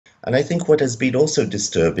And I think what has been also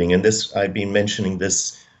disturbing, and this I've been mentioning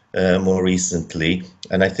this more recently,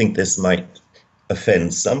 and I think this might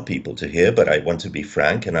offend some people to hear, but I want to be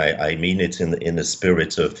frank, and I mean it in the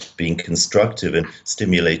spirit of being constructive and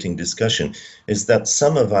stimulating discussion, is that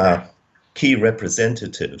some of our key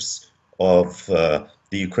representatives of the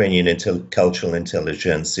Ukrainian cultural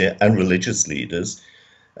intelligentsia and religious leaders,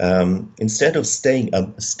 instead of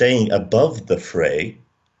staying above the fray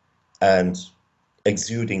and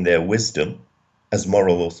exuding their wisdom as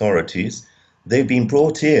moral authorities, they've been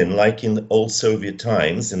brought in, like in the old Soviet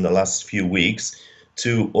times in the last few weeks,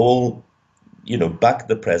 to all, back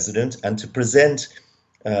the president and to present,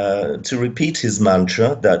 to repeat his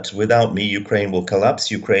mantra that without me, Ukraine will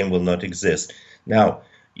collapse, Ukraine will not exist. Now,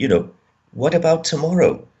 what about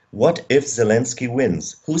tomorrow? What if Zelensky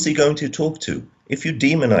wins? Who's he going to talk to? If you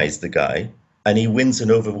demonize the guy and he wins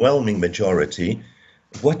an overwhelming majority,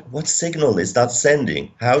 what signal is that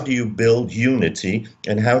sending? How do you build unity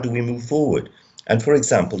and how do we move forward? And for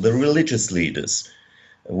example, the religious leaders,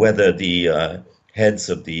 whether the heads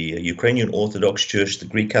of the Ukrainian Orthodox Church, the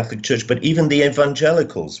Greek Catholic Church, but even the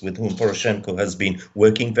evangelicals with whom Poroshenko has been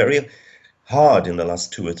working very hard in the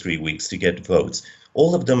last 2 or 3 weeks to get votes,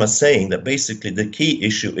 all of them are saying that basically the key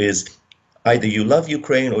issue is either you love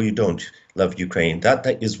Ukraine or you don't love Ukraine. That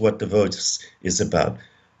is what the vote is about.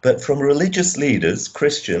 But from religious leaders,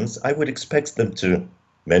 Christians, I would expect them to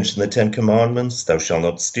mention the Ten Commandments, thou shalt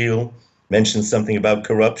not steal, mention something about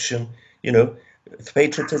corruption.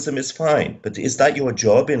 Patriotism is fine, but is that your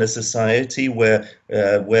job in a society where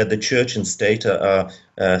the church and state are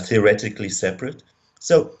theoretically separate?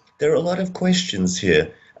 So there are a lot of questions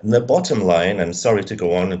here. And the bottom line, I'm sorry to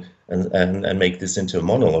go on and make this into a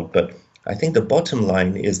monologue, but I think the bottom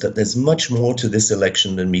line is that there's much more to this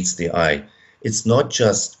election than meets the eye. It's not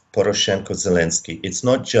just Poroshenko, Zelensky. It's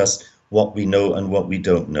not just what we know and what we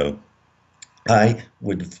don't know. I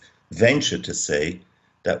would venture to say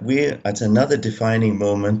that we're at another defining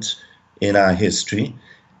moment in our history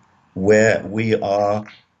where we are,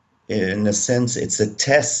 in a sense, it's a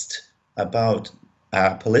test about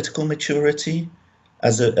our political maturity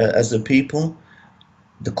as a people,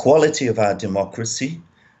 the quality of our democracy,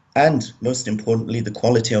 and most importantly, the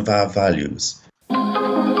quality of our values.